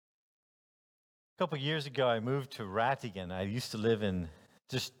couple of years ago, I moved to Rattigan. I used to live in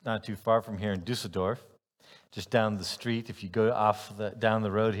just not too far from here in Dusseldorf, just down the street. If you go down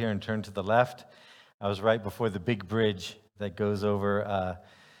the road here and turn to the left, I was right before the big bridge that goes over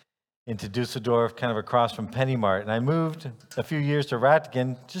into Dusseldorf, kind of across from Penny Mart. And I moved a few years to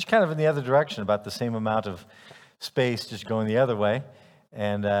Rattigan, just kind of in the other direction, about the same amount of space, just going the other way.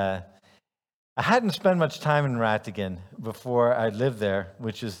 And I hadn't spent much time in Rattigan before I lived there,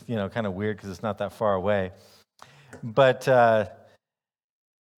 which is, kind of weird because it's not that far away. But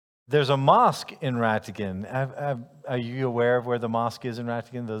there's a mosque in Rattigan. Are you aware of where the mosque is in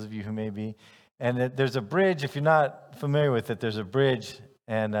Rattigan, those of you who may be? And there's a bridge. If you're not familiar with it, there's a bridge.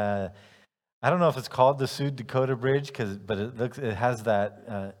 And I don't know if it's called the South Dakota Bridge, but it has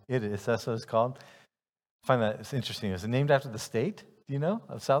that. That's what it's called. I find that it's interesting. Is it named after the state? Do you know,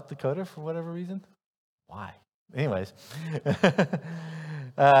 of South Dakota for whatever reason? Why? Anyways.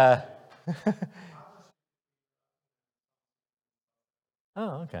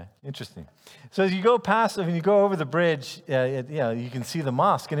 Oh, okay. Interesting. So as you go past, when you go over the bridge, you can see the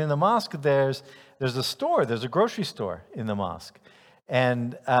mosque. And in the mosque, there's a store. There's a grocery store in the mosque.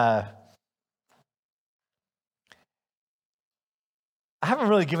 And I haven't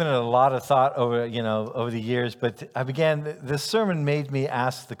really given it a lot of thought over the years, but this sermon made me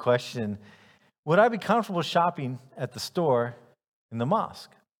ask the question, would I be comfortable shopping at the store in the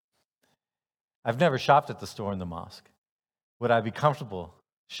mosque? I've never shopped at the store in the mosque. Would I be comfortable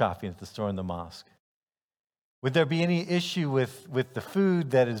shopping at the store in the mosque? Would there be any issue with the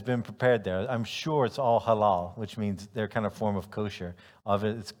food that has been prepared there? I'm sure it's all halal, which means they're kind of form of kosher.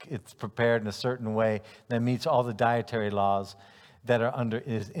 It's prepared in a certain way that meets all the dietary laws that are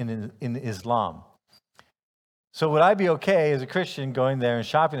in Islam. So would I be okay as a Christian going there and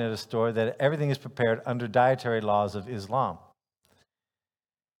shopping at a store that everything is prepared under dietary laws of Islam?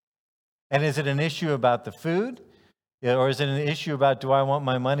 And is it an issue about the food? Or is it an issue about, do I want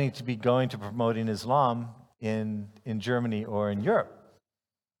my money to be going to promoting Islam in Germany or in Europe?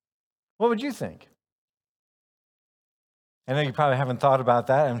 What would you think? I know you probably haven't thought about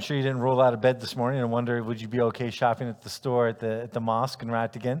that. I'm sure you didn't roll out of bed this morning and wonder, would you be okay shopping at the store at the mosque in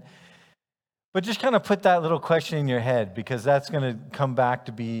Rattigan? But just kind of put that little question in your head, because that's going to come back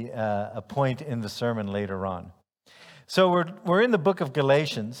to be a point in the sermon later on. So we're in the book of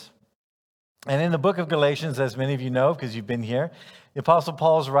Galatians. And in the book of Galatians, as many of you know, because you've been here, the Apostle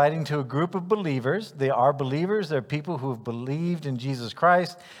Paul is writing to a group of believers. They are believers. They're people who have believed in Jesus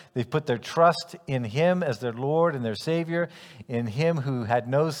Christ. They've put their trust in Him as their Lord and their Savior, in Him who had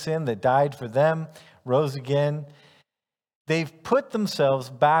no sin, that died for them, rose again. They've put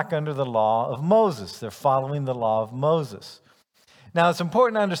themselves back under the law of Moses. They're following the law of Moses. Now, it's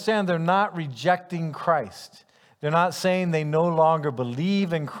important to understand they're not rejecting Christ. They're not saying they no longer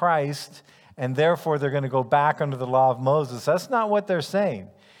believe in Christ and therefore they're going to go back under the law of Moses. That's not what they're saying.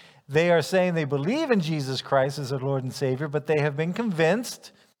 They are saying they believe in Jesus Christ as their Lord and Savior, but they have been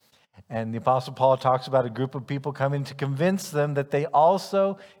convinced, and the Apostle Paul talks about a group of people coming to convince them that they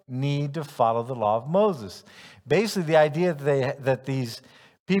also need to follow the law of Moses. Basically, the idea that these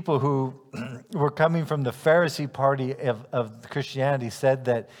people who were coming from the Pharisee party of Christianity said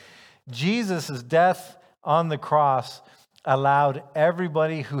that Jesus' death on the cross allowed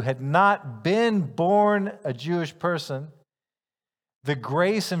everybody who had not been born a Jewish person the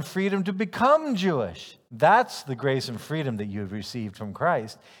grace and freedom to become Jewish. That's the grace and freedom that you have received from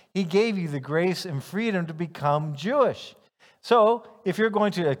Christ. He gave you the grace and freedom to become Jewish. So if you're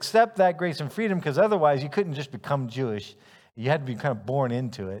going to accept that grace and freedom, because otherwise you couldn't just become Jewish, you had to be kind of born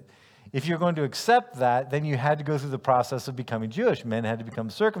into it. If you're going to accept that, then you had to go through the process of becoming Jewish. Men had to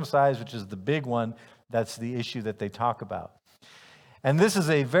become circumcised, which is the big one. That's the issue that they talk about. And this is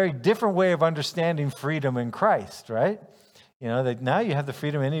a very different way of understanding freedom in Christ, right? That now you have the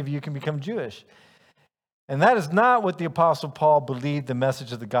freedom, any of you can become Jewish. And that is not what the Apostle Paul believed the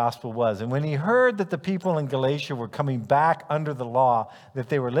message of the gospel was. And when he heard that the people in Galatia were coming back under the law, that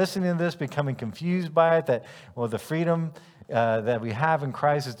they were listening to this, becoming confused by it, that, the freedom that we have in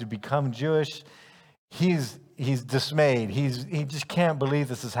Christ is to become Jewish, he's dismayed. He just can't believe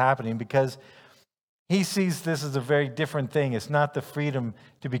this is happening, because he sees this as a very different thing. It's not the freedom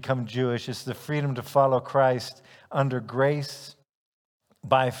to become Jewish. It's the freedom to follow Christ under grace,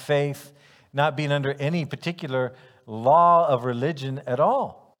 by faith, not being under any particular law of religion at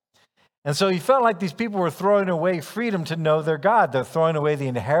all. And so he felt like these people were throwing away freedom to know their God. They're throwing away the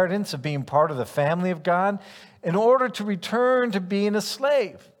inheritance of being part of the family of God in order to return to being a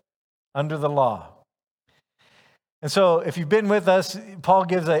slave under the law. And so if you've been with us, Paul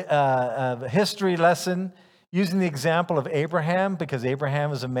gives a history lesson using the example of Abraham, because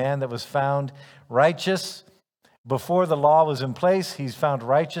Abraham is a man that was found righteous before the law was in place. He's found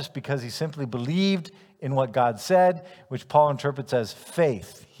righteous because he simply believed in what God said, which Paul interprets as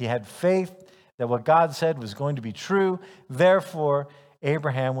faith. He had faith that what God said was going to be true. Therefore,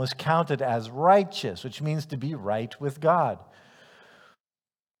 Abraham was counted as righteous, which means to be right with God.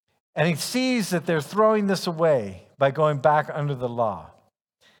 And he sees that they're throwing this away by going back under the law.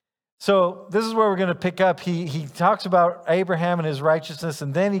 So this is where we're going to pick up. He talks about Abraham and his righteousness,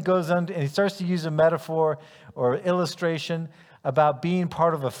 and then he goes on and he starts to use a metaphor or illustration about being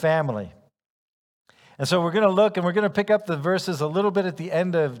part of a family. And so we're going to look and we're going to pick up the verses a little bit at the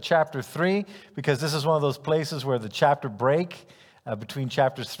end of chapter 3, because this is one of those places where the chapter break between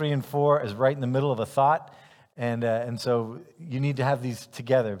chapters 3 and 4 is right in the middle of a thought. And so you need to have these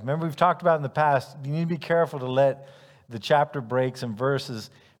together. Remember, we've talked about in the past, you need to be careful to let the chapter breaks and verses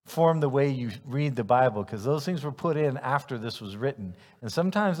form the way you read the Bible, because those things were put in after this was written. And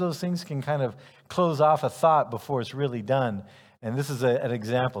sometimes those things can kind of close off a thought before it's really done. And this is an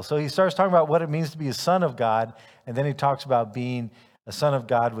example. So he starts talking about what it means to be a son of God, and then he talks about being a son of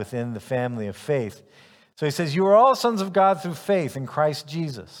God within the family of faith. So he says, "You are all sons of God through faith in Christ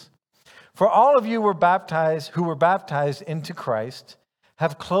Jesus. For all of you who were baptized into Christ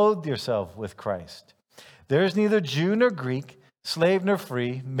have clothed yourself with Christ. There is neither Jew nor Greek, slave nor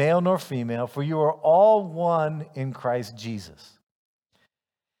free, male nor female, for you are all one in Christ Jesus.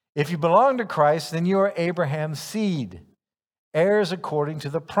 If you belong to Christ, then you are Abraham's seed, heirs according to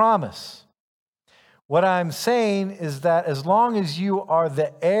the promise. What I'm saying is that as long as you are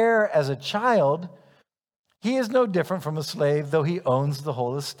the heir as a child, he is no different from a slave, though he owns the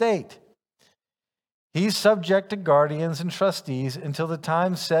whole estate. He's subject to guardians and trustees until the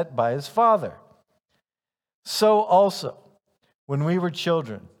time set by his father. So also, when we were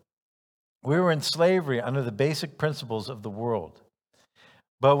children, we were in slavery under the basic principles of the world.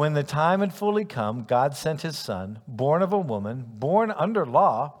 But when the time had fully come, God sent his son, born of a woman, born under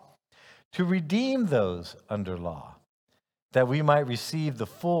law, to redeem those under law, that we might receive the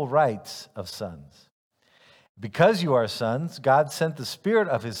full rights of sons. Because you are sons, God sent the Spirit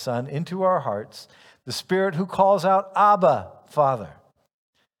of his Son into our hearts, the Spirit who calls out, Abba, Father,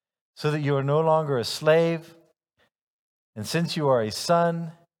 so that you are no longer a slave. And since you are a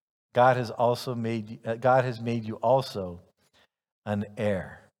son, God has made you also an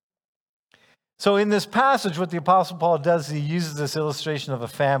heir." So in this passage, what the Apostle Paul does is he uses this illustration of a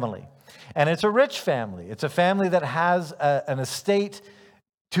family. And it's a rich family. It's a family that has an estate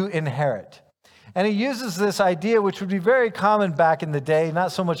to inherit. And he uses this idea, which would be very common back in the day,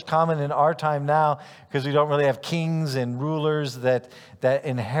 not so much common in our time now, because we don't really have kings and rulers that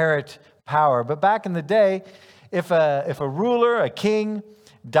inherit power. But back in the day, if a ruler, a king,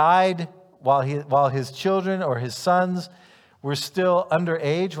 died while his children or his sons were still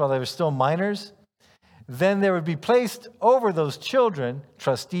underage, while they were still minors, then there would be placed over those children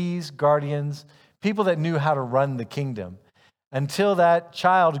trustees, guardians, people that knew how to run the kingdom, until that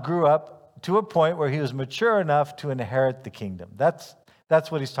child grew up to a point where he was mature enough to inherit the kingdom. That's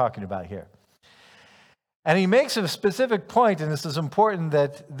what he's talking about here. And he makes a specific point, and this is important,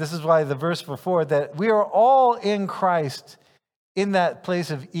 that this is why the verse before, that we are all in Christ in that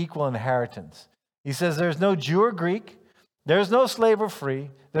place of equal inheritance. He says there's no Jew or Greek, there's no slave or free,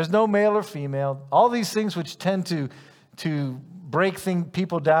 there's no male or female. All these things which tend to break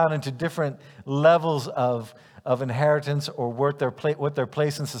people down into different levels of inheritance or what their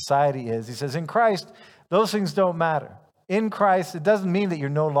place in society is. He says in Christ, those things don't matter. In Christ, it doesn't mean that you're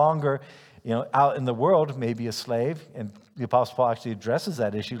no longer out in the world, maybe a slave. And the Apostle Paul actually addresses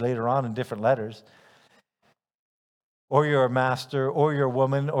that issue later on in different letters. Or you're a master, or you're a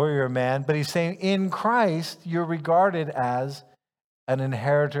woman, or you're a man. But he's saying in Christ, you're regarded as an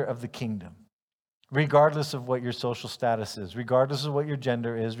inheritor of the kingdom, regardless of what your social status is, regardless of what your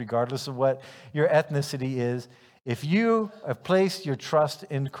gender is, regardless of what your ethnicity is. If you have placed your trust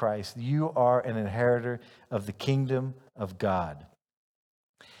in Christ, you are an inheritor of the kingdom of God.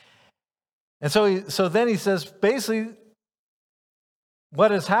 And so then he says, basically, what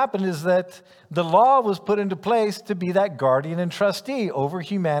has happened is that the law was put into place to be that guardian and trustee over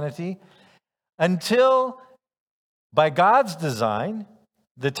humanity until, by God's design,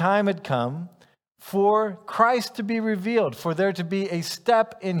 the time had come for Christ to be revealed, for there to be a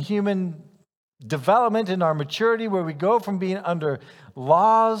step in human development, in our maturity, where we go from being under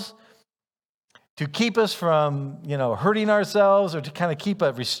laws to keep us from, hurting ourselves, or to kind of keep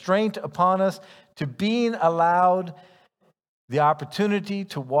a restraint upon us, to being allowed the opportunity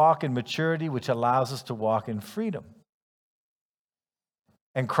to walk in maturity, which allows us to walk in freedom.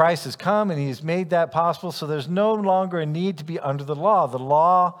 And Christ has come and he's made that possible, so there's no longer a need to be under the law.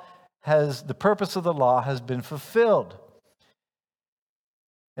 The purpose of the law has been fulfilled.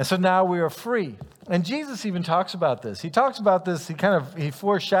 And so now we are free. And Jesus even talks about this. He talks about this, he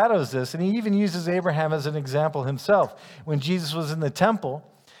foreshadows this, and he even uses Abraham as an example himself. When Jesus was in the temple,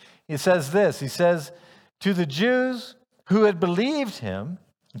 he says this, he says, to the Jews who had believed him,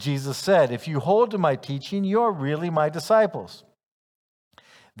 Jesus said, if you hold to my teaching, you're really my disciples.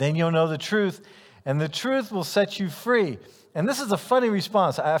 Then you'll know the truth, and the truth will set you free. And this is a funny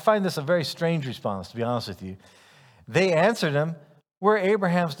response. I find this a very strange response, to be honest with you. They answered him, we're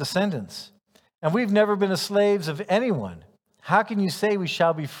Abraham's descendants, and we've never been the slaves of anyone. How can you say we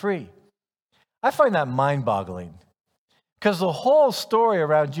shall be free? I find that mind-boggling, because the whole story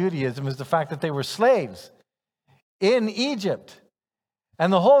around Judaism is the fact that they were slaves in Egypt.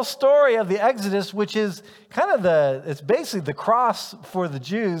 And the whole story of the Exodus, which is it's basically the cross for the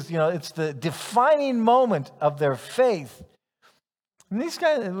Jews, it's the defining moment of their faith. And these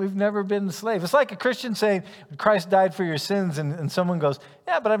guys, we've never been slaves. It's like a Christian saying, Christ died for your sins, and someone goes,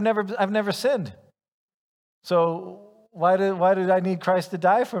 yeah, but I've never sinned. So why did I need Christ to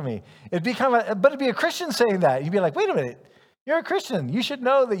die for me? But it'd be a Christian saying that. You'd be like, wait a minute, you're a Christian. You should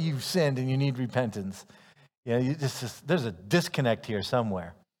know that you've sinned and you need repentance. There's a disconnect here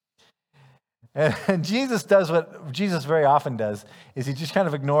somewhere. And Jesus does what Jesus very often does, is he just kind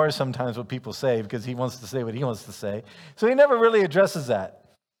of ignores sometimes what people say because he wants to say what he wants to say. So he never really addresses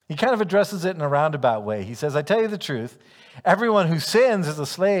that. He kind of addresses it in a roundabout way. He says, I tell you the truth, everyone who sins is a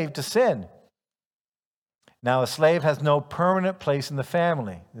slave to sin. Now, a slave has no permanent place in the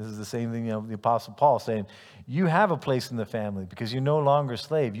family. This is the same thing, the Apostle Paul saying, you have a place in the family because you're no longer a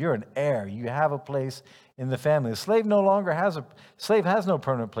slave. You're an heir. You have a place in the family. A slave has no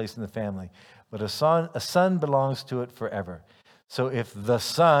permanent place in the family, but a son belongs to it forever. So if the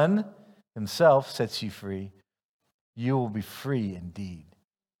Son himself sets you free, you will be free indeed.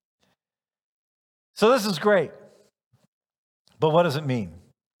 So this is great. But what does it mean?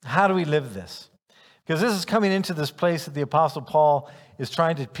 How do we live this? Because this is coming into this place that the Apostle Paul is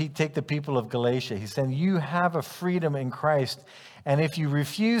trying to take the people of Galatia. He's saying, you have a freedom in Christ. And if you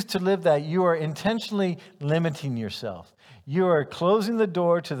refuse to live that, you are intentionally limiting yourself. You are closing the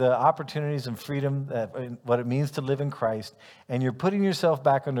door to the opportunities and freedom, what it means to live in Christ. And you're putting yourself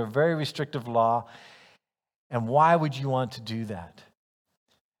back under a very restrictive law. And why would you want to do that?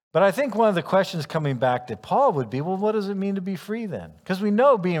 But I think one of the questions coming back to Paul would be, well, what does it mean to be free then? Because we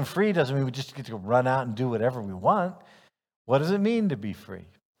know being free doesn't mean we just get to run out and do whatever we want. What does it mean to be free?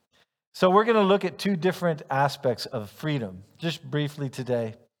 So we're going to look at two different aspects of freedom, just briefly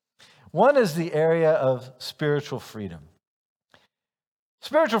today. One is the area of spiritual freedom.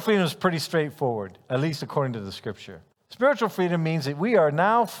 Spiritual freedom is pretty straightforward, at least according to the Scripture. Spiritual freedom means that we are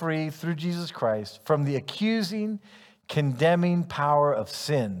now free through Jesus Christ from the accusing, condemning power of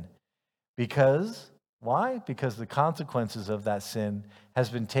sin. Why? Because the consequences of that sin has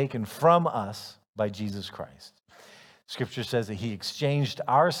been taken from us by Jesus Christ. Scripture says that he exchanged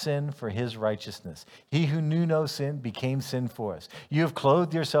our sin for his righteousness. He who knew no sin became sin for us. You have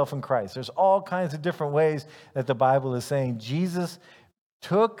clothed yourself in Christ. There's all kinds of different ways that the Bible is saying Jesus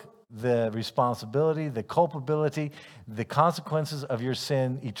took the responsibility, the culpability, the consequences of your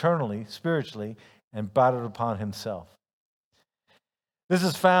sin eternally, spiritually, and brought it upon himself. This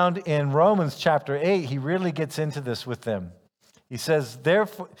is found in Romans chapter 8. He really gets into this with them. He says,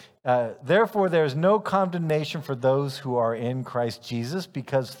 therefore there is no condemnation for those who are in Christ Jesus,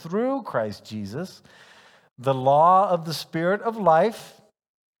 because through Christ Jesus, the law of the Spirit of life,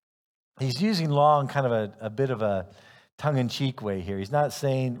 he's using law in kind of a bit of a tongue-in-cheek way here. He's not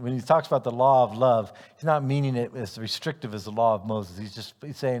saying, when he talks about the law of love, he's not meaning it as restrictive as the law of Moses.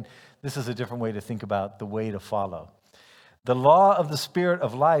 He's saying this is a different way to think about the way to follow. The law of the Spirit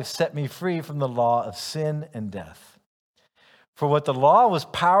of life set me free from the law of sin and death. For what the law was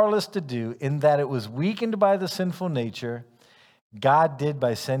powerless to do, in that it was weakened by the sinful nature, God did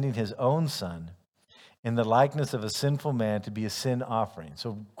by sending his own Son in the likeness of a sinful man to be a sin offering.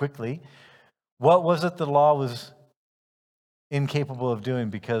 So quickly, what was it the law was incapable of doing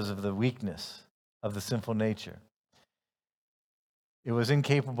because of the weakness of the sinful nature? It was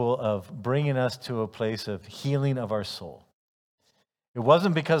incapable of bringing us to a place of healing of our soul. It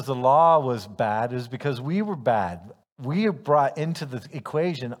wasn't because the law was bad, it was because we were bad. We brought into the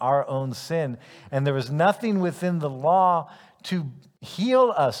equation our own sin, and there was nothing within the law to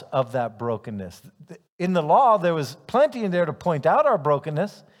heal us of that brokenness. In the law, there was plenty in there to point out our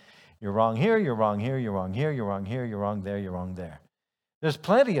brokenness. You're wrong here, you're wrong here, you're wrong here, you're wrong here, you're wrong there, you're wrong there. There's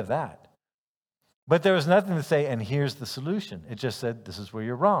plenty of that. But there was nothing to say, and here's the solution. It just said, this is where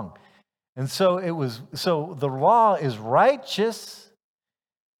you're wrong. And so the law is righteous,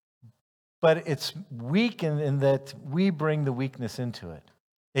 but it's weak in that we bring the weakness into it.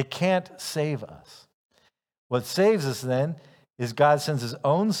 It can't save us. What saves us then is God sends his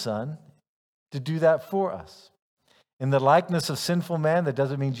own son to do that for us. In the likeness of sinful man, that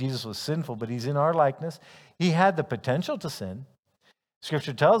doesn't mean Jesus was sinful, but he's in our likeness. He had the potential to sin.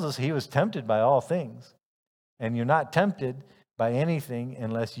 Scripture tells us he was tempted by all things. And you're not tempted by anything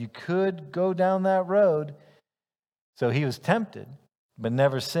unless you could go down that road. So he was tempted, but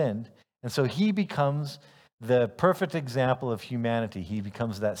never sinned. And so he becomes the perfect example of humanity. He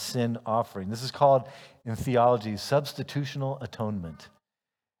becomes that sin offering. This is called, in theology, substitutional atonement,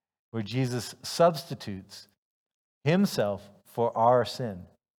 where Jesus substitutes himself for our sin.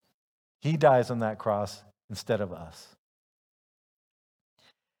 He dies on that cross instead of us.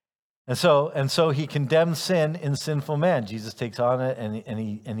 And so he condemns sin in sinful man. Jesus takes on it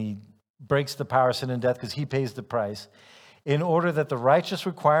and he breaks the power of sin and death because he pays the price in order that the righteous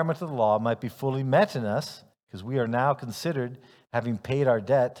requirement of the law might be fully met in us, because we are now considered having paid our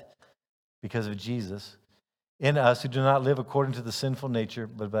debt because of Jesus, in us who do not live according to the sinful nature,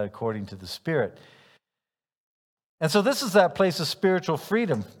 but according to the Spirit. And so this is that place of spiritual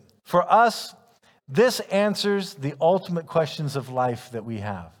freedom. For us, this answers the ultimate questions of life that we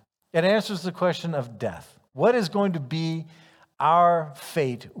have. It answers the question of death. What is going to be our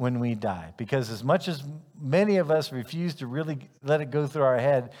fate when we die? Because as much as many of us refuse to really let it go through our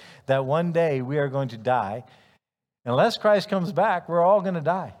head that one day we are going to die, unless Christ comes back, we're all going to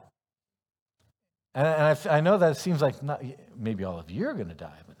die. And I know that seems like maybe all of you are going to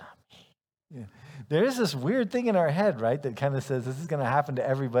die, but not me. Yeah. There is this weird thing in our head, right, that kind of says this is going to happen to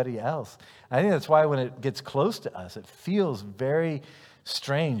everybody else. I think that's why when it gets close to us, it feels very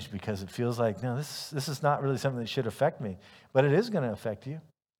strange, because it feels like, no, this is not really something that should affect me. But it is going to affect you.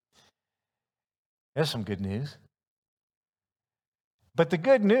 There's some good news. But the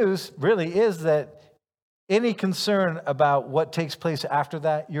good news really is that any concern about what takes place after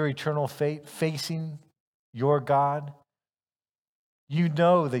that, your eternal fate, facing your God, you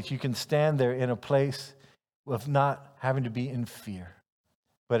know that you can stand there in a place of not having to be in fear,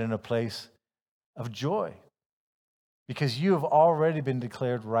 but in a place of joy. Because you have already been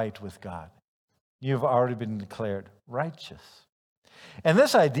declared right with God. You have already been declared righteous. And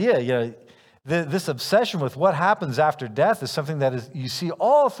this idea, this obsession with what happens after death is something that you see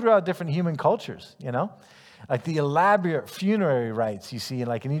all throughout different human cultures, Like the elaborate funerary rites you see in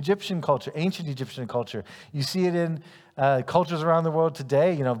like an Egyptian culture, ancient Egyptian culture. You see it in cultures around the world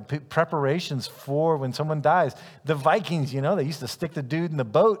today, preparations for when someone dies. The Vikings, they used to stick the dude in the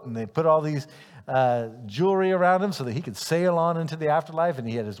boat and they put all these jewelry around him so that he could sail on into the afterlife, and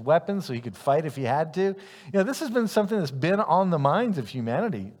he had his weapons so he could fight if he had to. This has been something that's been on the minds of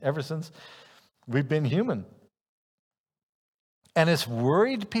humanity ever since we've been human. And it's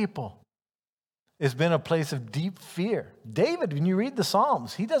worried people. It's been a place of deep fear. David, when you read the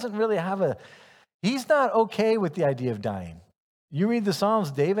Psalms, he doesn't really he's not okay with the idea of dying. You read the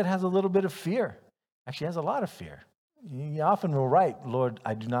Psalms, David has a little bit of fear. Actually, he has a lot of fear. He often will write, Lord,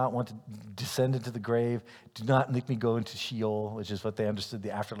 I do not want to descend into the grave. Do not make me go into Sheol, which is what they understood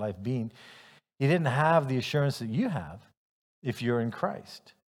the afterlife being. He didn't have the assurance that you have if you're in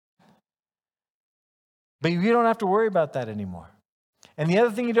Christ. But you don't have to worry about that anymore. And the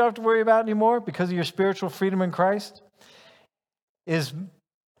other thing you don't have to worry about anymore because of your spiritual freedom in Christ is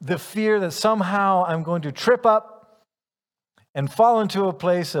the fear that somehow I'm going to trip up and fall into a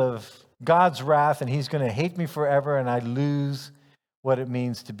place of God's wrath and he's going to hate me forever and I lose what it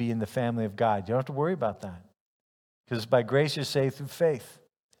means to be in the family of God. You don't have to worry about that because by grace you're saved through faith.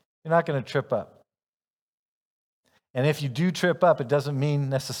 You're not going to trip up. And if you do trip up, it doesn't mean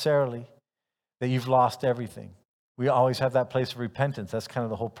necessarily that you've lost everything. We always have that place of repentance. That's kind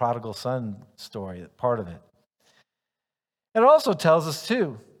of the whole prodigal son story, part of it. It also tells us,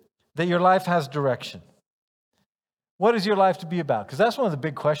 too, that your life has direction. What is your life to be about? Because that's one of the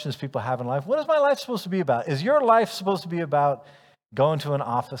big questions people have in life. What is my life supposed to be about? Is your life supposed to be about going to an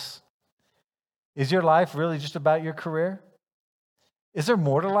office? Is your life really just about your career? Is there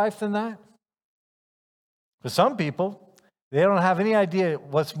more to life than that? For some people, they don't have any idea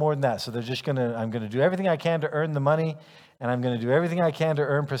what's more than that. So they're just I'm going to do everything I can to earn the money, and I'm going to do everything I can to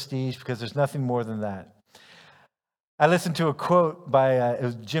earn prestige because there's nothing more than that. I listened to a quote by it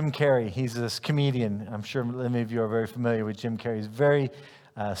was Jim Carrey. He's this comedian. I'm sure many of you are very familiar with Jim Carrey. He's a very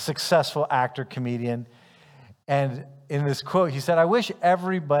successful actor, comedian. And in this quote, he said, I wish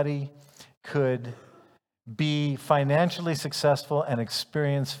everybody could be financially successful and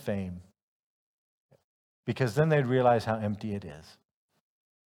experience fame. because then they'd realize how empty it is.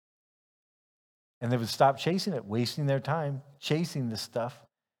 And they would stop chasing it, wasting their time chasing the stuff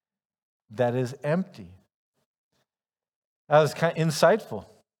that is empty. That was kind of insightful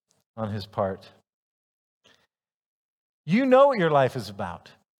on his part. You know what your life is about.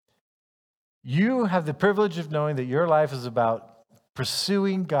 You have the privilege of knowing that your life is about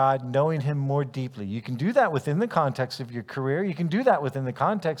pursuing God, knowing him more deeply. You can do that within the context of your career. You can do that within the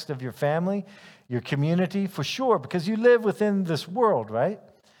context of your family, your community, for sure, because you live within this world, right?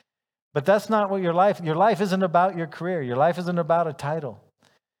 But that's not what your life isn't about your career. Your life isn't about a title.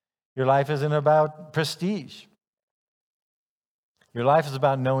 Your life isn't about prestige. Your life is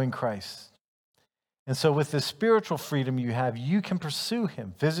about knowing Christ. And so with the spiritual freedom you have, you can pursue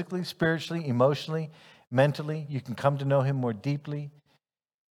him physically, spiritually, emotionally, mentally. You can come to know him more deeply.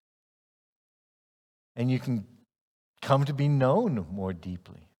 And you can come to be known more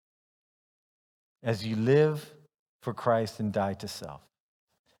deeply as you live for Christ and die to self.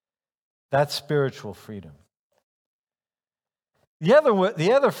 That's spiritual freedom.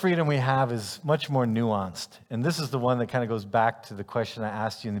 The other freedom we have is much more nuanced. And this is the one that kind of goes back to the question I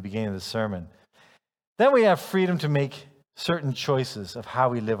asked you in the beginning of the sermon. Then we have freedom to make certain choices of how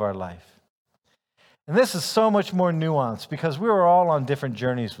we live our life. And this is so much more nuanced because we are all on different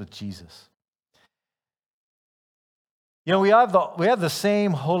journeys with Jesus. You know, we have the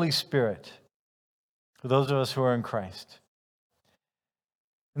same Holy Spirit for those of us who are in Christ.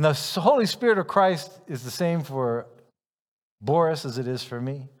 And the Holy Spirit of Christ is the same for Boris as it is for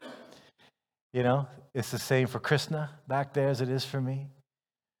me. You know, it's the same for Krishna back there as it is for me.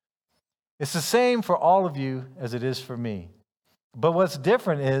 It's the same for all of you as it is for me. But what's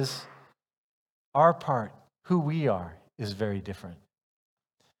different is our part, who we are, is very different.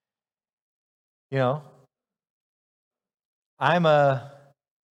 You know, I'm a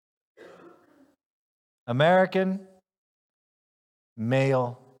American,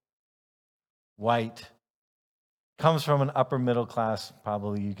 male, white, comes from an upper middle class,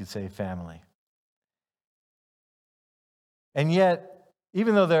 probably you could say, family. And yet,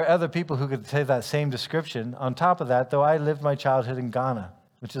 even though there are other people who could say that same description, on top of that, though, I lived my childhood in Ghana,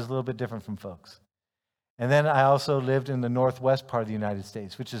 which is a little bit different from folks. And then I also lived in the northwest part of the United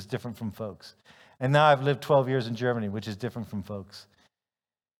States, which is different from folks. And now I've lived 12 years in Germany, which is different from folks.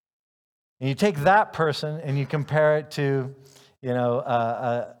 And you take that person and you compare it to, you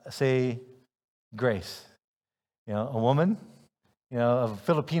know, say, Grace. You know, a woman, you know, of a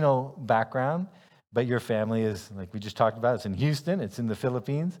Filipino background, but your family is, like we just talked about, it's in Houston, it's in the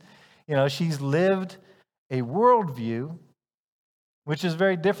Philippines. You know, she's lived a worldview which is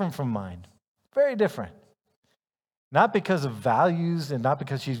very different from mine. Very different. Not because of values and not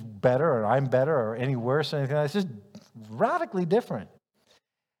because she's better or I'm better or any worse or anything. It's just radically different.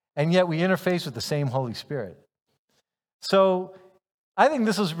 And yet we interface with the same Holy Spirit. So I think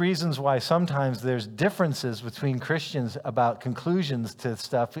this is reasons why sometimes there's differences between Christians about conclusions to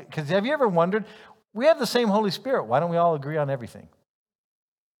stuff. Because have you ever wondered, we have the same Holy Spirit. Why don't we all agree on everything?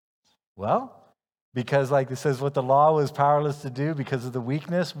 Well, because like it says, what the law was powerless to do because of the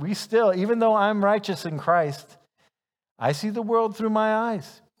weakness, we still, even though I'm righteous in Christ, I see the world through my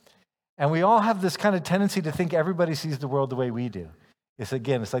eyes. And we all have this kind of tendency to think everybody sees the world the way we do. It's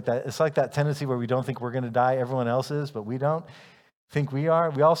like that tendency where we don't think we're going to die, everyone else is, but we don't think we are.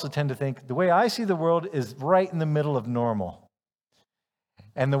 We also tend to think the way I see the world is right in the middle of normal.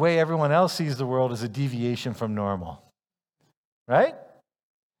 And the way everyone else sees the world is a deviation from normal. Right?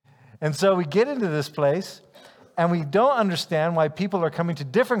 And so we get into this place and we don't understand why people are coming to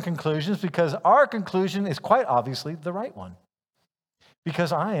different conclusions because our conclusion is quite obviously the right one.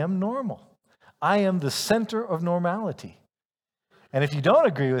 Because I am normal. I am the center of normality. And if you don't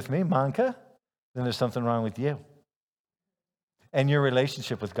agree with me, Manka, then there's something wrong with you and your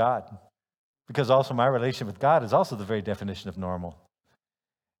relationship with God. Because also my relationship with God is also the very definition of normal.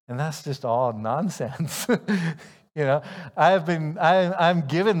 And that's just all nonsense. You know, I'm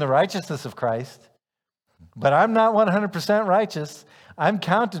given the righteousness of Christ, but I'm not 100% righteous. I'm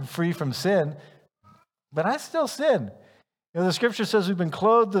counted free from sin, but I still sin. You know, the scripture says we've been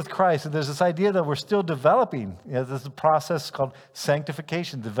clothed with Christ, and there's this idea that we're still developing. You know, there's a process called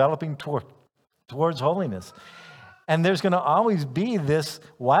sanctification, developing towards holiness. And there's going to always be this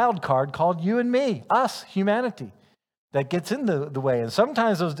wild card called you and me, us, humanity, that gets in the way. And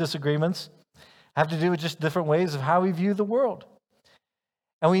sometimes those disagreements have to do with just different ways of how we view the world.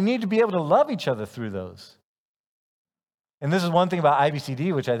 And we need to be able to love each other through those. And this is one thing about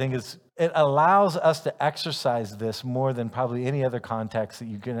IBCD, which I think is, it allows us to exercise this more than probably any other context that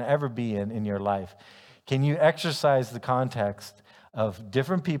you can ever be in your life. Can you exercise the context of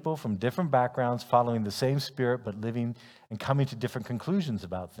different people from different backgrounds following the same spirit but living and coming to different conclusions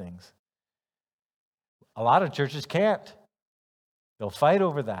about things. A lot of churches can't. They'll fight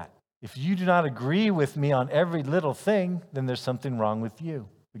over that. If you do not agree with me on every little thing, then there's something wrong with you,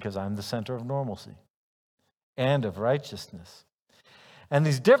 because I'm the center of normalcy and of righteousness. And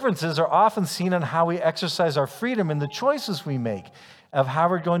these differences are often seen on how we exercise our freedom in the choices we make of how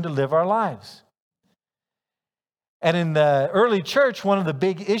we're going to live our lives. And in the early church, one of the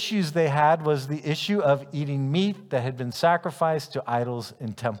big issues they had was the issue of eating meat that had been sacrificed to idols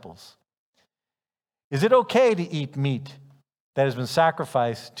in temples. Is it okay to eat meat that has been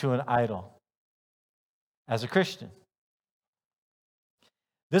sacrificed to an idol as a Christian?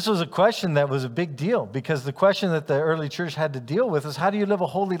 This was a question that was a big deal, because the question that the early church had to deal with is, how do you live a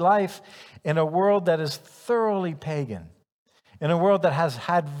holy life in a world that is thoroughly pagan, in a world that has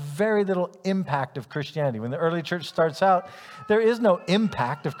had very little impact of Christianity? When the early church starts out, there is no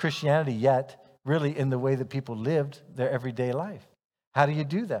impact of Christianity yet, really, in the way that people lived their everyday life. How do you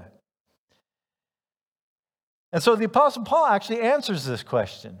do that? And so the Apostle Paul actually answers this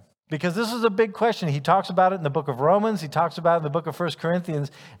question, because this is a big question. He talks about it in the book of Romans. He talks about it in the book of 1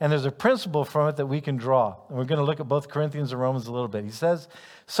 Corinthians. And there's a principle from it that we can draw. And we're going to look at both Corinthians and Romans a little bit. He says,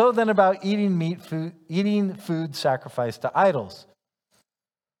 so then about eating food sacrificed to idols.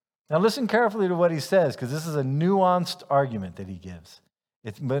 Now listen carefully to what he says, because this is a nuanced argument that he gives.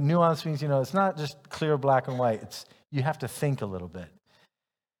 But nuance means, it's not just clear black and white. You have to think a little bit.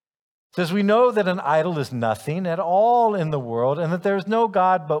 It says, we know that an idol is nothing at all in the world, and that there is no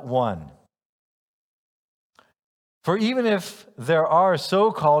God but one. For even if there are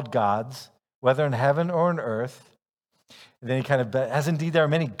so-called gods, whether in heaven or on earth, then he as indeed there are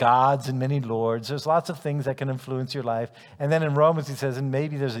many gods and many lords. There's lots of things that can influence your life. And then in Romans he says, and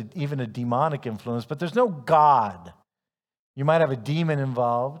maybe there's even a demonic influence, but there's no God. You might have a demon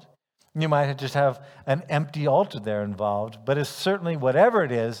involved. You might just have an empty altar there involved, but it's certainly, whatever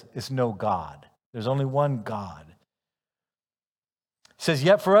it is, it's no God. There's only one God. It says,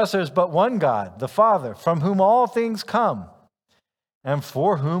 yet for us there's but one God, the Father, from whom all things come, and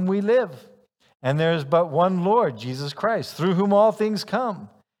for whom we live. And there is but one Lord, Jesus Christ, through whom all things come,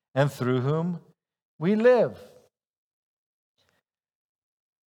 and through whom we live.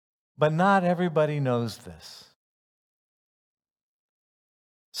 But not everybody knows this.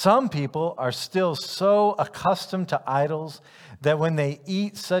 Some people are still so accustomed to idols that when they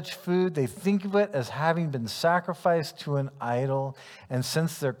eat such food, they think of it as having been sacrificed to an idol. And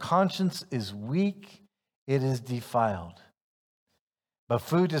since their conscience is weak, it is defiled. But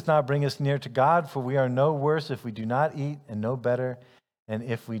food does not bring us near to God, for we are no worse if we do not eat, and no better than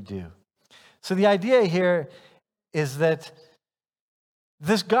if we do. So the idea here is that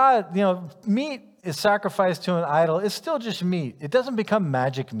this God, meat is sacrificed to an idol. It's still just meat. It doesn't become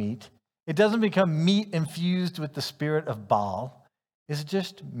magic meat. It doesn't become meat infused with the spirit of Baal. It's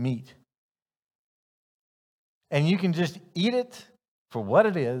just meat. And you can just eat it for what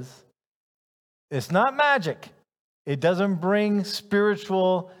it is. It's not magic. It doesn't bring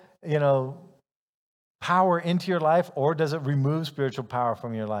spiritual, power into your life, or does it remove spiritual power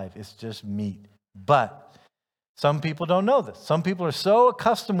from your life? It's just meat. But some people don't know this. Some people are so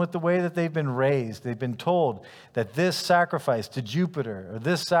accustomed with the way that they've been raised. They've been told that this sacrifice to Jupiter, or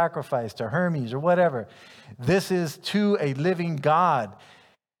this sacrifice to Hermes, or whatever, this is to a living God.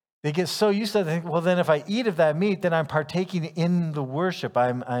 They get so used to it, they think, well, then if I eat of that meat, then I'm partaking in the worship.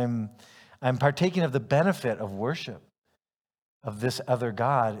 I'm partaking of the benefit of worship of this other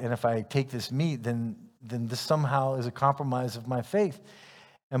God. And if I take this meat, then this somehow is a compromise of my faith.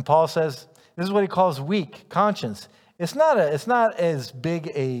 And Paul says, this is what he calls weak conscience. It's not as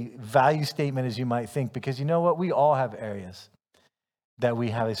big a value statement as you might think, because you know what? We all have areas that we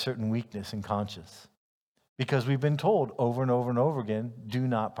have a certain weakness in conscience, because we've been told over and over and over again, do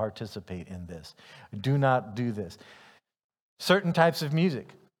not participate in this. Do not do this. Certain types of music,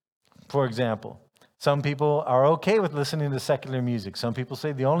 for example. Some people are okay with listening to secular music. Some people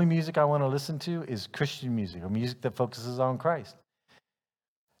say the only music I want to listen to is Christian music, or music that focuses on Christ.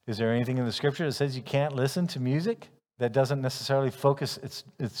 Is there anything in the scripture that says you can't listen to music that doesn't necessarily focus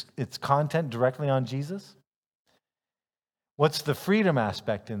its content directly on Jesus? What's the freedom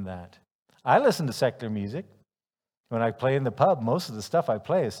aspect in that? I listen to secular music. When I play in the pub, most of the stuff I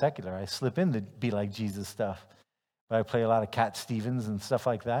play is secular. I slip in the Be Like Jesus stuff. But I play a lot of Cat Stevens and stuff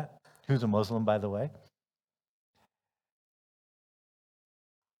like that, who's a Muslim, by the way.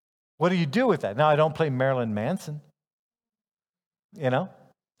 What do you do with that? Now, I don't play Marilyn Manson.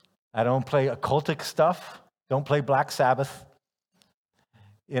 I don't play occultic stuff. Don't play Black Sabbath.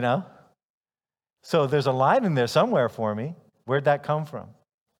 So there's a line in there somewhere for me. Where'd that come from?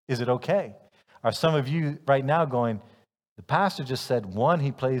 Is it okay? Are some of you right now going, the pastor just said, 1,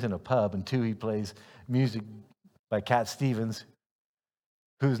 he plays in a pub, and 2, he plays music by Cat Stevens,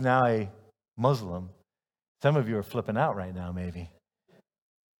 who's now a Muslim. Some of you are flipping out right now, maybe.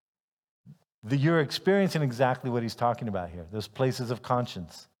 You're experiencing exactly what he's talking about here, those places of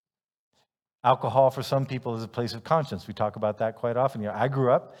conscience. Alcohol for some people is a place of conscience. We talk about that quite often here. I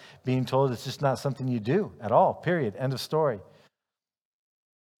grew up being told it's just not something you do at all, period, end of story.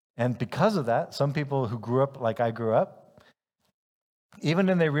 And because of that, some people who grew up like I grew up, even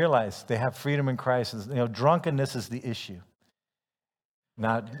when they realize they have freedom in Christ, drunkenness is the issue.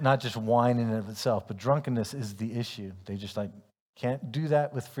 Not just wine in and of itself, but drunkenness is the issue. They just can't do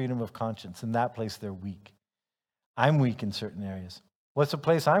that with freedom of conscience. In that place, they're weak. I'm weak in certain areas. What's a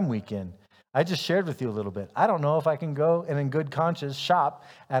place I'm weak in? I just shared with you a little bit. I don't know if I can go and in good conscience shop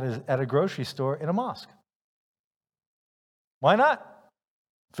at a grocery store in a mosque. Why not?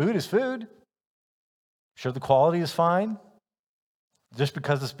 Food is food. Sure, the quality is fine. Just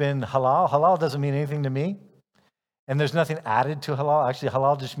because it's been halal doesn't mean anything to me. And there's nothing added to halal. Actually,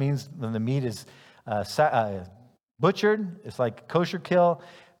 halal just means when the meat is butchered. It's like kosher kill.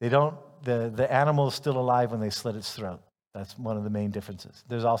 The animal is still alive when they slit its throat. That's one of the main differences.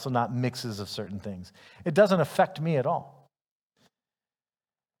 There's also not mixes of certain things. It doesn't affect me at all.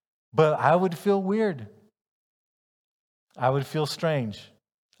 But I would feel weird. I would feel strange.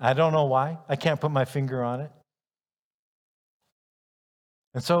 I don't know why. I can't put my finger on it.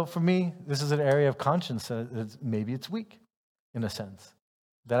 And so for me, this is an area of conscience that maybe it's weak in a sense.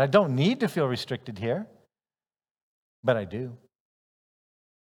 That I don't need to feel restricted here, but I do.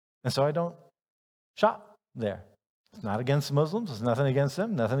 And so I don't shop there. It's not against Muslims. It's nothing against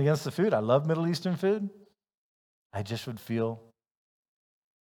them. Nothing against the food. I love Middle Eastern food. I just would feel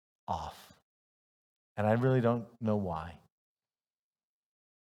off. And I really don't know why.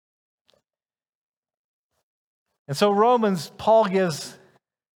 And so Paul gives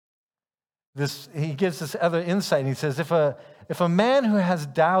this other insight. And he says, if a man who has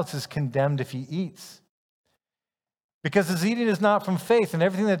doubts is condemned if he eats, because his eating is not from faith, and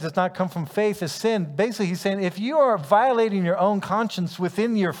everything that does not come from faith is sin. Basically, he's saying, if you are violating your own conscience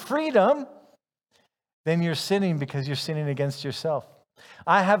within your freedom, then you're sinning because you're sinning against yourself.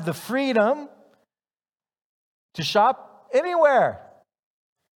 I have the freedom to shop anywhere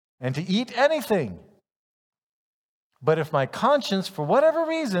and to eat anything. But if my conscience, for whatever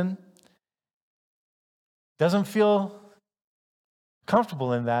reason, doesn't feel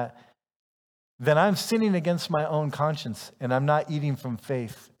comfortable in that, then I'm sinning against my own conscience, and I'm not eating from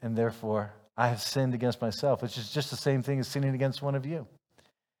faith, and therefore I have sinned against myself, which is just the same thing as sinning against one of you.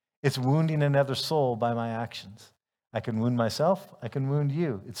 It's wounding another soul by my actions. I can wound myself, I can wound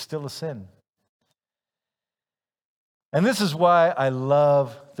you. It's still a sin. And this is why I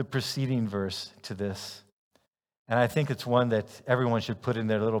love the preceding verse to this. And I think it's one that everyone should put in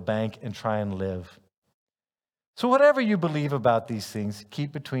their little bank and try and live. So whatever you believe about these things,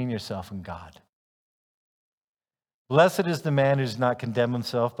 keep between yourself and God. Blessed is the man who does not condemn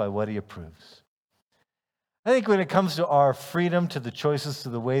himself by what he approves. I think when it comes to our freedom, to the choices, to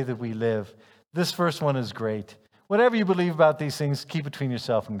the way that we live, this first one is great. Whatever you believe about these things, keep between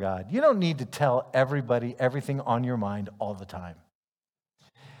yourself and God. You don't need to tell everybody everything on your mind all the time.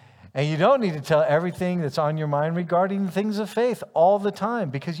 And you don't need to tell everything that's on your mind regarding the things of faith all the time,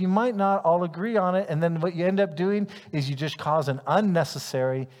 because you might not all agree on it, and then what you end up doing is you just cause an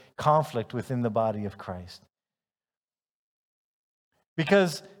unnecessary conflict within the body of Christ.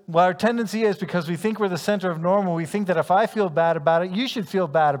 Because what our tendency is, because we think we're the center of normal, we think that if I feel bad about it, you should feel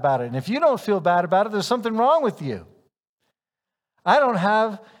bad about it. And if you don't feel bad about it, there's something wrong with you.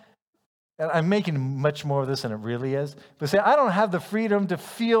 And I'm making much more of this than it really is, but say, I don't have the freedom to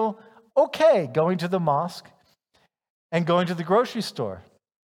feel okay going to the mosque and going to the grocery store.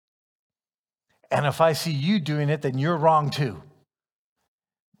 And if I see you doing it, then you're wrong too.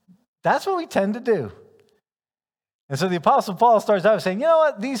 That's what we tend to do. And so the Apostle Paul starts out saying, you know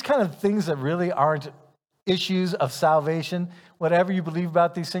what, these kind of things that really aren't issues of salvation, whatever you believe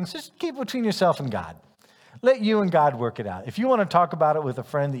about these things, just keep between yourself and God. Let you and God work it out. If you want to talk about it with a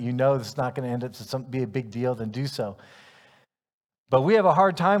friend that you know that's not going to end up to be a big deal, then do so. But we have a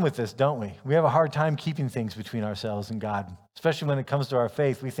hard time with this, don't we? We have a hard time keeping things between ourselves and God, especially when it comes to our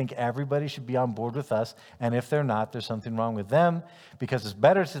faith. We think everybody should be on board with us, and if they're not, there's something wrong with them, because it's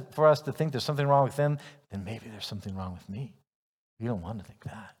better for us to think there's something wrong with them than maybe there's something wrong with me. We don't want to think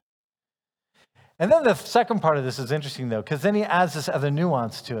that. And then the second part of this is interesting, though, because then he adds this other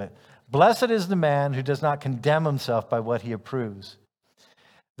nuance to it. Blessed is the man who does not condemn himself by what he approves.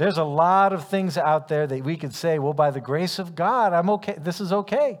 There's a lot of things out there that we could say, well, by the grace of God, I'm okay. This is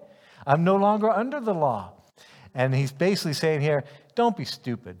okay. I'm no longer under the law. And he's basically saying here, don't be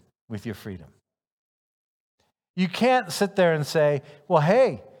stupid with your freedom. You can't sit there and say, well,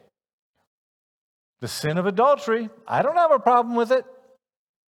 hey, the sin of adultery, I don't have a problem with it.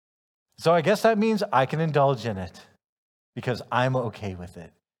 So I guess that means I can indulge in it because I'm okay with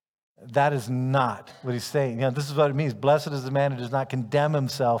it. That is not what he's saying. This is what it means. Blessed is the man who does not condemn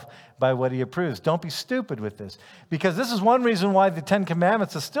himself by what he approves. Don't be stupid with this. Because this is one reason why the Ten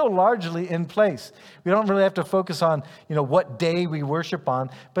Commandments are still largely in place. We don't really have to focus on, what day we worship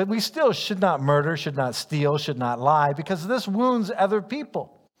on, but we still should not murder, should not steal, should not lie, because this wounds other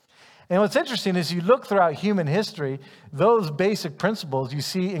people. And what's interesting is you look throughout human history, those basic principles you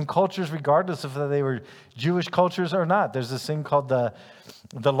see in cultures regardless of whether they were Jewish cultures or not. There's this thing called the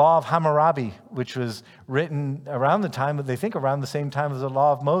Law of Hammurabi, which was written around the same time as the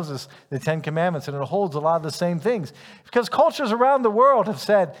Law of Moses, the Ten Commandments, and it holds a lot of the same things. Because cultures around the world have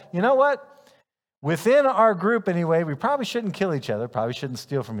said, you know what? Within our group anyway, we probably shouldn't kill each other, probably shouldn't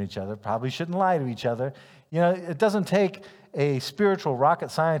steal from each other, probably shouldn't lie to each other. It doesn't take a spiritual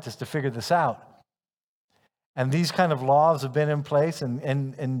rocket scientist to figure this out. And these kind of laws have been in place,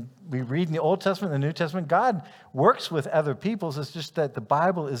 and we read in the Old Testament and the New Testament, God works with other peoples. It's just that the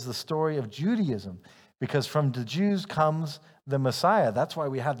Bible is the story of Judaism, because from the Jews comes the Messiah. That's why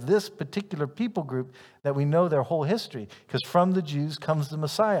we have this particular people group that we know their whole history, because from the Jews comes the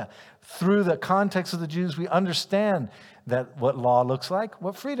Messiah. Through the context of the Jews, we understand that what law looks like,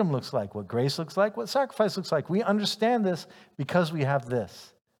 what freedom looks like, what grace looks like, what sacrifice looks like. We understand this because we have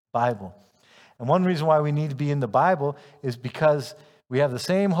this Bible. And one reason why we need to be in the Bible is because we have the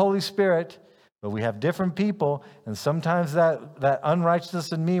same Holy Spirit, but we have different people, and sometimes that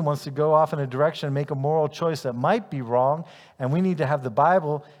unrighteousness in me wants to go off in a direction and make a moral choice that might be wrong, and we need to have the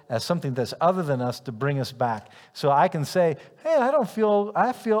Bible as something that's other than us to bring us back. So I can say, hey, I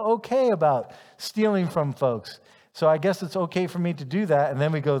feel okay about stealing from folks. So I guess it's okay for me to do that. And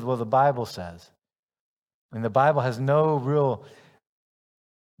then we go, well, the Bible says. And the Bible has no real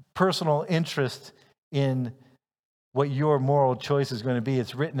personal interest in what your moral choice is going to be.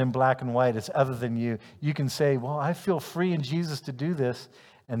 It's written in black and white. It's other than you. You can say, well, I feel free in Jesus to do this.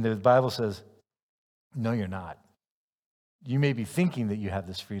 And the Bible says, no, you're not. You may be thinking that you have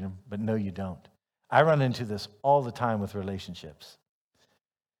this freedom, but no, you don't. I run into this all the time with relationships.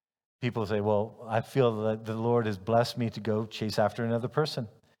 People say, well, I feel that the Lord has blessed me to go chase after another person.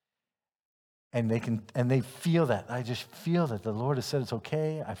 And they feel that. I just feel that the Lord has said it's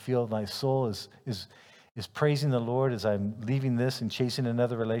okay. I feel my soul is praising the Lord as I'm leaving this and chasing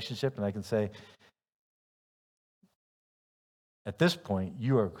another relationship. And I can say, at this point,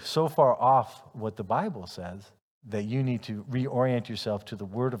 you are so far off what the Bible says that you need to reorient yourself to the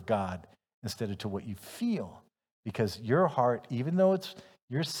Word of God instead of to what you feel. Because your heart, even though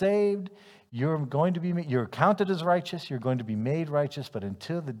you're saved, you're counted as righteous, you're going to be made righteous, but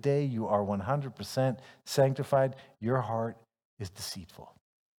until the day you are 100% sanctified, your heart is deceitful.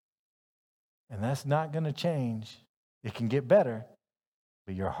 And that's not going to change. It can get better,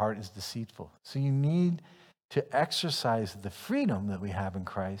 but your heart is deceitful. So you need to exercise the freedom that we have in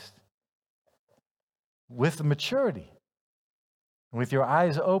Christ with maturity and with your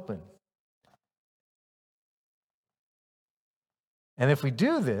eyes open. And if we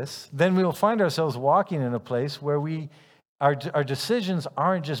do this, then we will find ourselves walking in a place where our decisions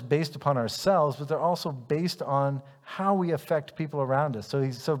aren't just based upon ourselves, but they're also based on how we affect people around us.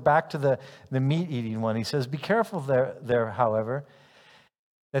 So back to the meat-eating one. He says, be careful there, however,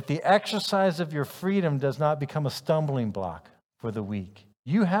 that the exercise of your freedom does not become a stumbling block for the weak.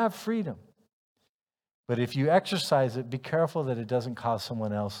 You have freedom. But if you exercise it, be careful that it doesn't cause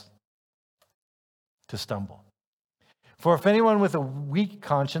someone else to stumble. For if anyone with a weak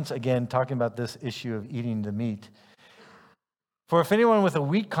conscience, again, talking about this issue of eating the meat, for if anyone with a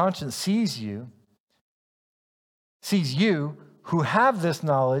weak conscience sees you who have this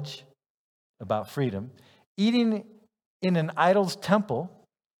knowledge about freedom, eating in an idol's temple,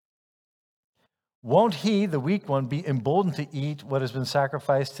 won't he, the weak one, be emboldened to eat what has been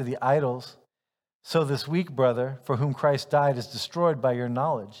sacrificed to the idols? So this weak brother, for whom Christ died, is destroyed by your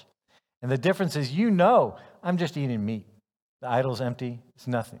knowledge. And the difference is, I'm just eating meat. The idol's empty, it's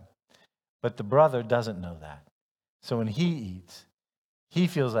nothing. But the brother doesn't know that. So when he eats, he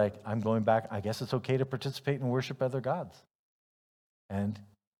feels like, I'm going back, I guess it's okay to participate and worship other gods. And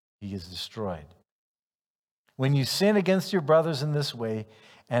he is destroyed. When you sin against your brothers in this way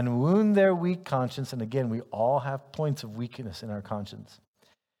and wound their weak conscience, and again, we all have points of weakness in our conscience,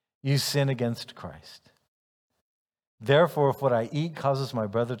 you sin against Christ. Therefore, if what I eat causes my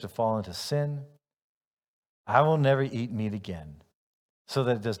brother to fall into sin, I will never eat meat again, so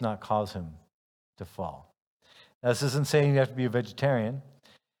that it does not cause him to fall. Now, this isn't saying you have to be a vegetarian.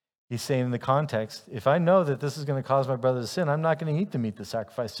 He's saying in the context, if I know that this is going to cause my brother to sin, I'm not going to eat the meat that's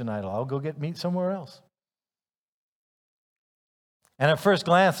sacrificed to an idol. I'll go get meat somewhere else. And at first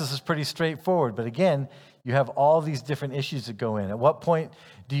glance, this is pretty straightforward. But again, you have all these different issues that go in. At what point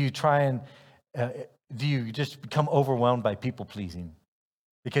do you try and, do you just become overwhelmed by people pleasing?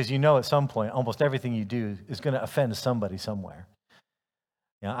 Because you know at some point, almost everything you do is going to offend somebody somewhere.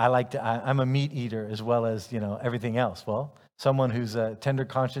 You know, I'm a meat eater as well as, everything else. Well, someone who's a tender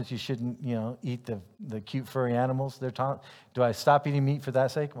conscience, you shouldn't, eat the cute furry animals. Do I stop eating meat for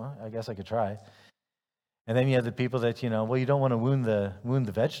that sake? Well, I guess I could try. And then you have the people that, you don't want to wound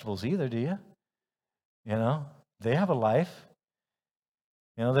the vegetables either, do you? They have a life.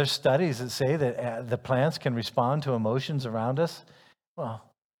 There's studies that say that the plants can respond to emotions around us. Well,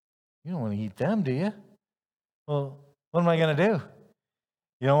 you don't want to eat them, do you? Well, what am I going to do?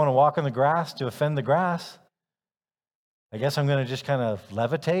 You don't want to walk on the grass to offend the grass. I guess I'm going to just kind of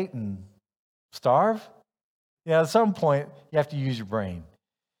levitate and starve. At some point, you have to use your brain.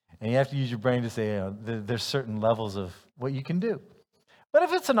 And you have to use your brain to say, there's certain levels of what you can do. But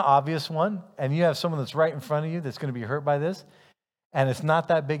if it's an obvious one, and you have someone that's right in front of you that's going to be hurt by this, and it's not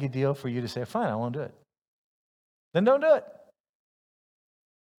that big a deal for you to say, fine, I won't do it, then don't do it.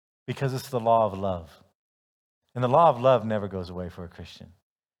 Because it's the law of love. And the law of love never goes away for a Christian.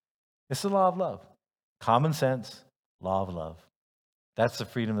 It's the law of love. Common sense, law of love. That's the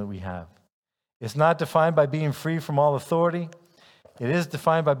freedom that we have. It's not defined by being free from all authority. It is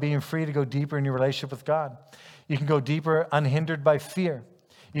defined by being free to go deeper in your relationship with God. You can go deeper unhindered by fear.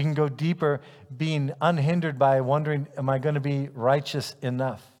 You can go deeper being unhindered by wondering, am I going to be righteous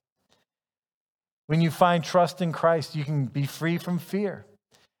enough? When you find trust in Christ, you can be free from fear.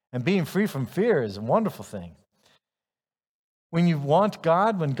 And being free from fear is a wonderful thing. When you want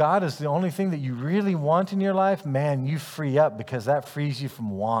God, when God is the only thing that you really want in your life, man, you free up because that frees you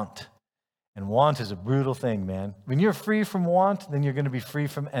from want. And want is a brutal thing, man. When you're free from want, then you're going to be free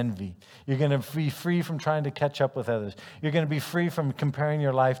from envy. You're going to be free from trying to catch up with others. You're going to be free from comparing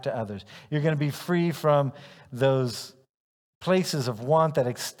your life to others. You're going to be free from those places of want that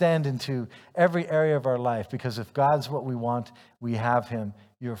extend into every area of our life. Because if God's what we want, we have Him.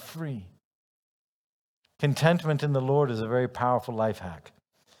 You're free. Contentment in the Lord is a very powerful life hack.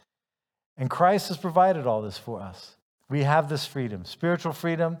 And Christ has provided all this for us. We have this freedom, spiritual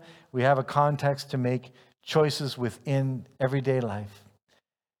freedom. We have a context to make choices within everyday life.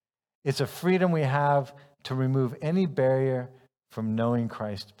 It's a freedom we have to remove any barrier from knowing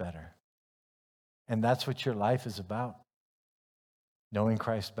Christ better. And that's what your life is about. Knowing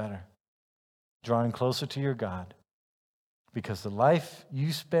Christ better. Drawing closer to your God. Because the life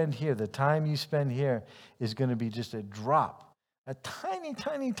you spend here, the time you spend here, is going to be just a drop, a tiny,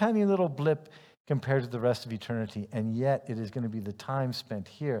 tiny, tiny little blip compared to the rest of eternity. And yet it is going to be the time spent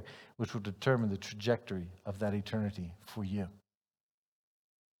here which will determine the trajectory of that eternity for you.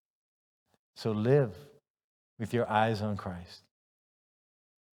 So live with your eyes on Christ.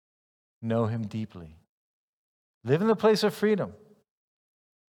 Know Him deeply. Live in the place of freedom.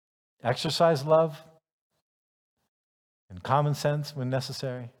 Exercise love and common sense when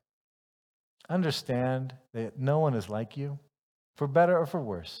necessary. Understand that no one is like you, for better or for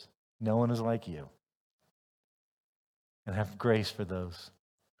worse. No one is like you. And have grace for those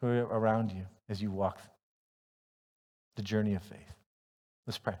who are around you as you walk the journey of faith.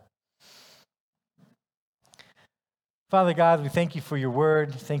 Let's pray. Father God, we thank you for your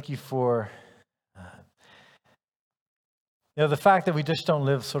word. Thank you for the fact that we just don't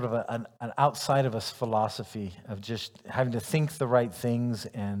live sort of an outside of us philosophy of just having to think the right things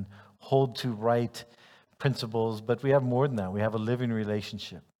and hold to right principles, but we have more than that. We have a living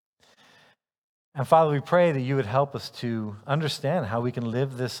relationship. And Father, we pray that you would help us to understand how we can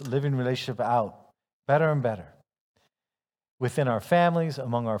live this living relationship out better and better within our families,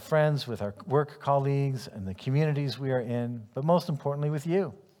 among our friends, with our work colleagues, and the communities we are in, but most importantly with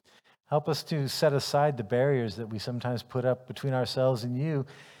you. Help us to set aside the barriers that we sometimes put up between ourselves and you,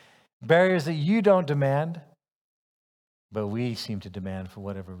 barriers that you don't demand, but we seem to demand for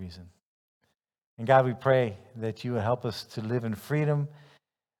whatever reason. And God, we pray that you would help us to live in freedom,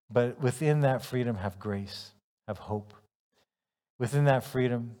 but within that freedom have grace, have hope. Within that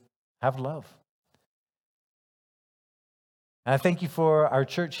freedom, have love. And I thank you for our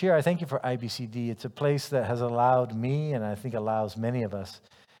church here. I thank you for IBCD. It's a place that has allowed me, and I think allows many of us,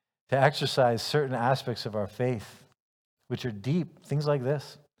 to exercise certain aspects of our faith, which are deep, things like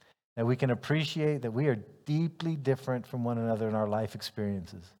this, that we can appreciate, that we are deeply different from one another in our life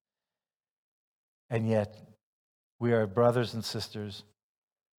experiences. And yet, we are brothers and sisters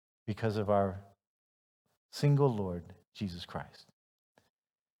because of our single Lord, Jesus Christ.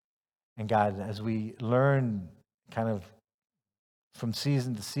 And God, as we learn kind of from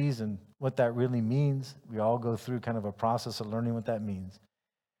season to season what that really means, we all go through kind of a process of learning what that means.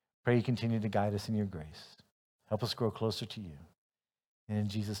 Pray you continue to guide us in your grace. Help us grow closer to you. And in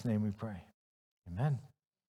Jesus' name we pray. Amen.